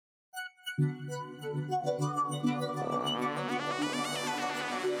Welcome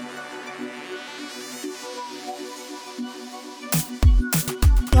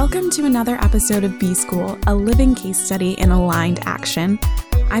to another episode of B-School, a living case study in aligned action.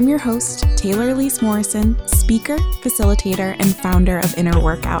 I'm your host, Taylor Elise Morrison, speaker, facilitator, and founder of Inner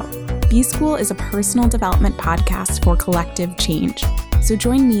Workout. B-School is a personal development podcast for collective change. So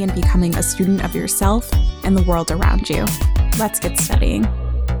join me in becoming a student of yourself and the world around you. Let's get studying.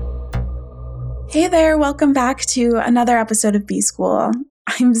 Hey there, welcome back to another episode of B-School.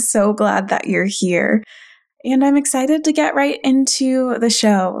 I'm so glad that you're here. And I'm excited to get right into the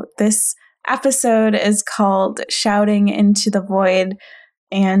show. This episode is called Shouting into the Void,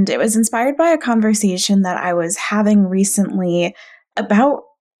 and it was inspired by a conversation that I was having recently about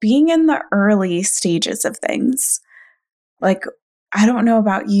being in the early stages of things. Like, I don't know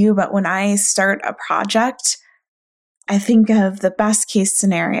about you, but when I start a project, I think of the best case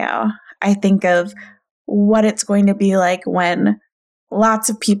scenario. I think of what it's going to be like when lots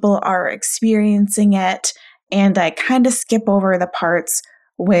of people are experiencing it. And I kind of skip over the parts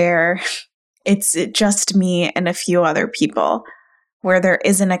where it's just me and a few other people, where there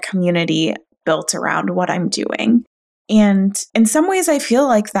isn't a community built around what I'm doing. And in some ways, I feel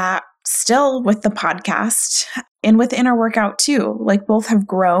like that still with the podcast and with Inner Workout too. Like, both have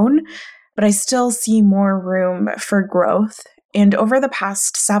grown, but I still see more room for growth. And over the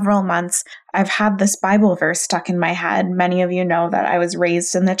past several months, I've had this Bible verse stuck in my head. Many of you know that I was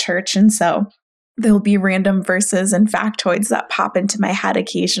raised in the church, and so there'll be random verses and factoids that pop into my head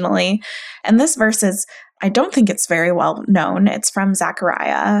occasionally. And this verse is, I don't think it's very well known. It's from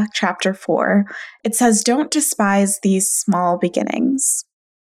Zechariah chapter 4. It says, "Don't despise these small beginnings."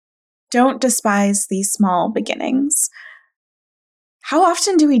 Don't despise these small beginnings. How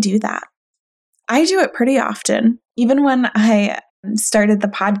often do we do that? I do it pretty often. Even when I started the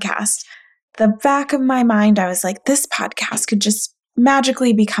podcast, the back of my mind, I was like, this podcast could just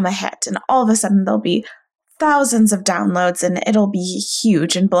magically become a hit, and all of a sudden there'll be thousands of downloads and it'll be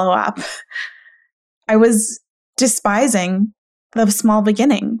huge and blow up. I was despising the small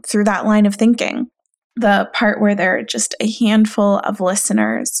beginning through that line of thinking. The part where there are just a handful of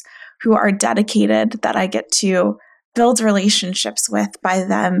listeners who are dedicated, that I get to build relationships with by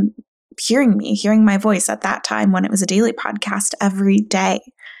them hearing me, hearing my voice at that time when it was a daily podcast every day.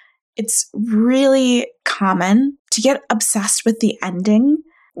 It's really common to get obsessed with the ending,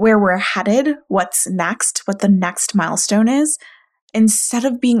 where we're headed, what's next, what the next milestone is, instead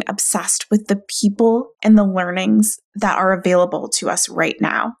of being obsessed with the people and the learnings that are available to us right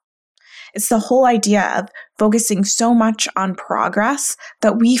now. It's the whole idea of focusing so much on progress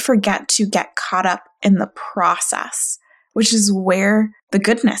that we forget to get caught up in the process, which is where the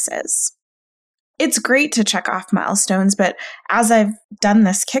goodness is. It's great to check off milestones, but as I've done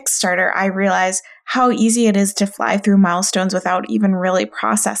this Kickstarter, I realize how easy it is to fly through milestones without even really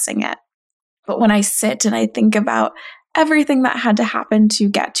processing it. But when I sit and I think about everything that had to happen to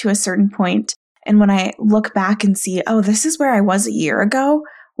get to a certain point, and when I look back and see, oh, this is where I was a year ago,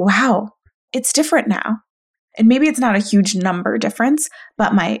 wow, it's different now. And maybe it's not a huge number difference,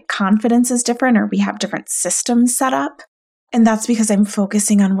 but my confidence is different, or we have different systems set up. And that's because I'm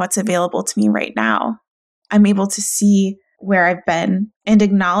focusing on what's available to me right now. I'm able to see where I've been and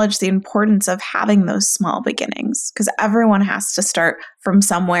acknowledge the importance of having those small beginnings, because everyone has to start from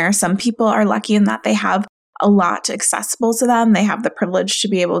somewhere. Some people are lucky in that they have a lot accessible to them. They have the privilege to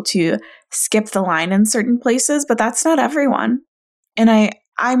be able to skip the line in certain places, but that's not everyone. And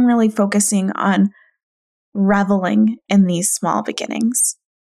I'm really focusing on reveling in these small beginnings.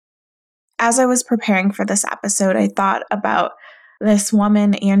 As I was preparing for this episode, I thought about this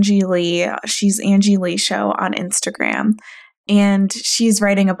woman, Angie Lee. She's Angie Lee Show on Instagram, and she's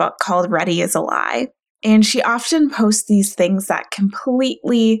writing a book called Ready is a Lie. And she often posts these things that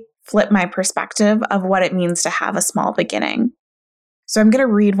completely flip my perspective of what it means to have a small beginning. So I'm going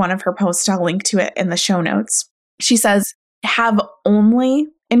to read one of her posts. I'll link to it in the show notes. She says, "Have only,"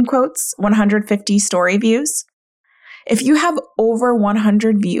 in quotes, 150 story views. If you have over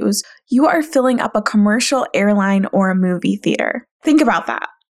 100 views, you are filling up a commercial airline or a movie theater. Think about that.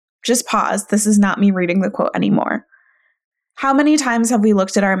 Just pause. This is not me reading the quote anymore. How many times have we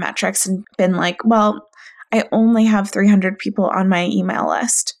looked at our metrics and been like, well, I only have 300 people on my email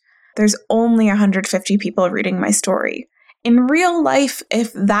list. There's only 150 people reading my story. In real life,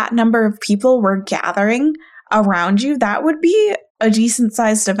 if that number of people were gathering around you, that would be a decent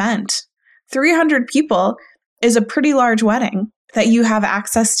sized event. 300 people is a pretty large wedding that you have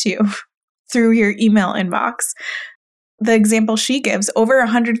access to through your email inbox. The example she gives, over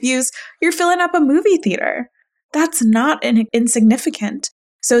 100 views, you're filling up a movie theater. That's not insignificant.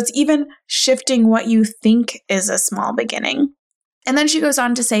 So it's even shifting what you think is a small beginning. And then she goes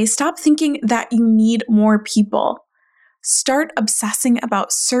on to say, stop thinking that you need more people. Start obsessing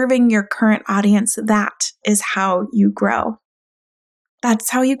about serving your current audience. That is how you grow. That's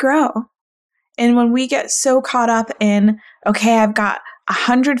how you grow. And when we get so caught up in, okay, I've got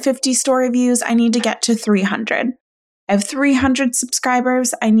 150 story views, I need to get to 300. I have 300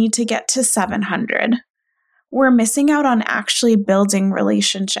 subscribers, I need to get to 700. We're missing out on actually building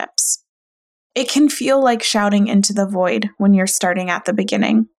relationships. It can feel like shouting into the void when you're starting at the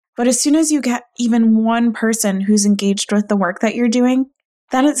beginning. But as soon as you get even one person who's engaged with the work that you're doing,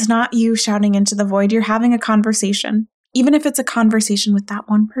 then it's not you shouting into the void. You're having a conversation. Even if it's a conversation with that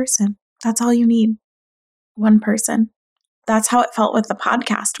one person, that's all you need. One person. That's how it felt with the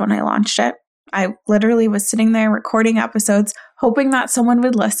podcast when I launched it. I literally was sitting there recording episodes, hoping that someone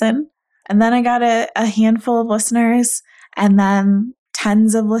would listen. And then I got a handful of listeners and then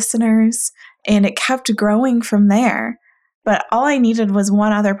tens of listeners, and it kept growing from there. But all I needed was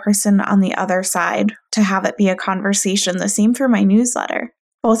one other person on the other side to have it be a conversation. The same for my newsletter,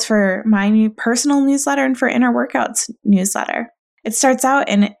 both for my personal newsletter and for Inner Workouts newsletter. It starts out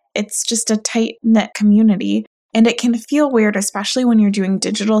and it's just a tight-knit community, and it can feel weird, especially when you're doing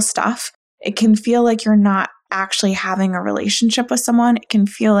digital stuff. It can feel like you're not actually having a relationship with someone. It can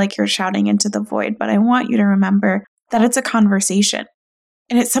feel like you're shouting into the void, but I want you to remember that it's a conversation.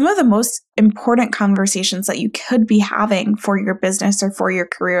 And it's some of the most important conversations that you could be having for your business or for your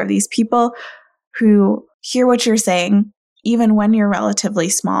career. These people who hear what you're saying, even when you're relatively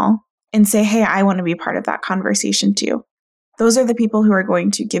small, and say, hey, I want to be part of that conversation too. Those are the people who are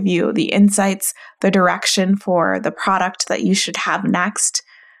going to give you the insights, the direction for the product that you should have next.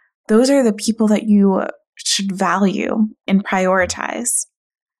 Those are the people that you should value and prioritize.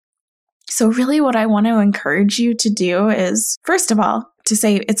 So really what I want to encourage you to do is, first of all, to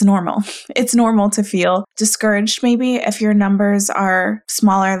say it's normal. It's normal to feel discouraged maybe if your numbers are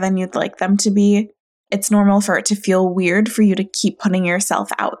smaller than you'd like them to be. It's normal for it to feel weird for you to keep putting yourself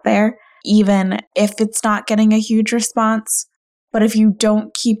out there, even if it's not getting a huge response. But if you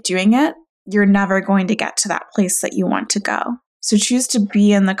don't keep doing it, you're never going to get to that place that you want to go. So choose to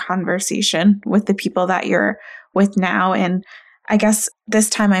be in the conversation with the people that you're with now. And I guess this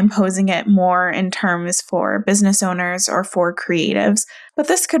time I'm posing it more in terms for business owners or for creatives, but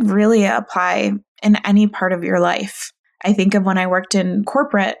this could really apply in any part of your life. I think of when I worked in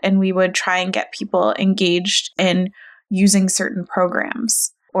corporate and we would try and get people engaged in using certain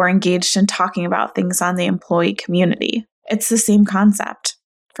programs or engaged in talking about things on the employee community. It's the same concept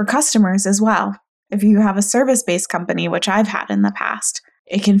for customers as well. If you have a service-based company, which I've had in the past,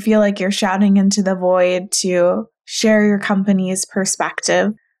 it can feel like you're shouting into the void to share your company's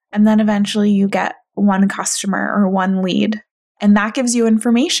perspective, and then eventually you get one customer or one lead, and that gives you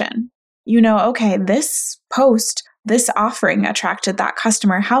information. You know, okay, this post, this offering attracted that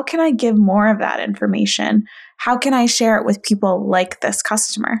customer. How can I give more of that information? How can I share it with people like this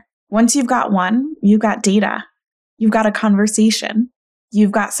customer? Once you've got one, you've got data. You've got a conversation.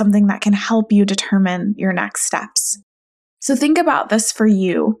 You've got something that can help you determine your next steps. So think about this for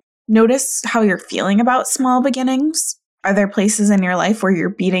you. Notice how you're feeling about small beginnings. Are there places in your life where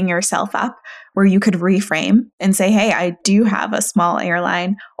you're beating yourself up, where you could reframe and say, hey, I do have a small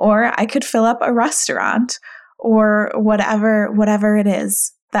airline, or I could fill up a restaurant, or whatever it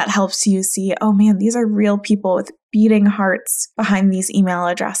is that helps you see, oh man, these are real people with beating hearts behind these email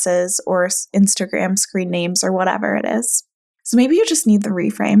addresses or Instagram screen names or whatever it is. So maybe you just need the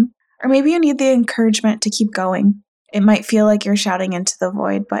reframe, or maybe you need the encouragement to keep going. It might feel like you're shouting into the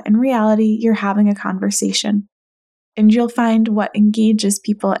void, but in reality, you're having a conversation. And you'll find what engages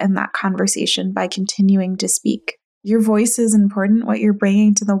people in that conversation by continuing to speak. Your voice is important. What you're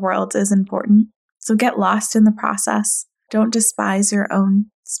bringing to the world is important. So get lost in the process. Don't despise your own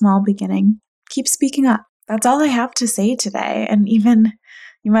small beginning. Keep speaking up. That's all I have to say today. And even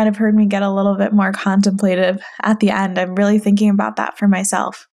you might have heard me get a little bit more contemplative at the end. I'm really thinking about that for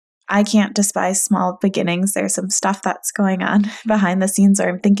myself. I can't despise small beginnings. There's some stuff that's going on behind the scenes where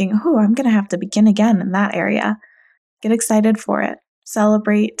I'm thinking, oh, I'm going to have to begin again in that area. Get excited for it.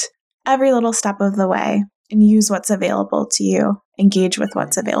 Celebrate every little step of the way and use what's available to you. Engage with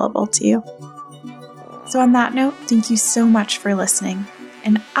what's available to you. So on that note, thank you so much for listening,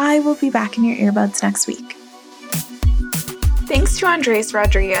 and I will be back in your earbuds next week. Thanks to Andres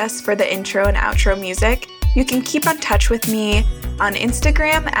Rodriguez for the intro and outro music. You can keep in touch with me on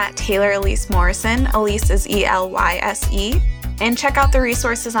Instagram at Taylor Elise Morrison. Elise is ELYSE. And check out the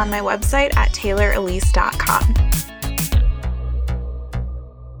resources on my website at taylorelise.com.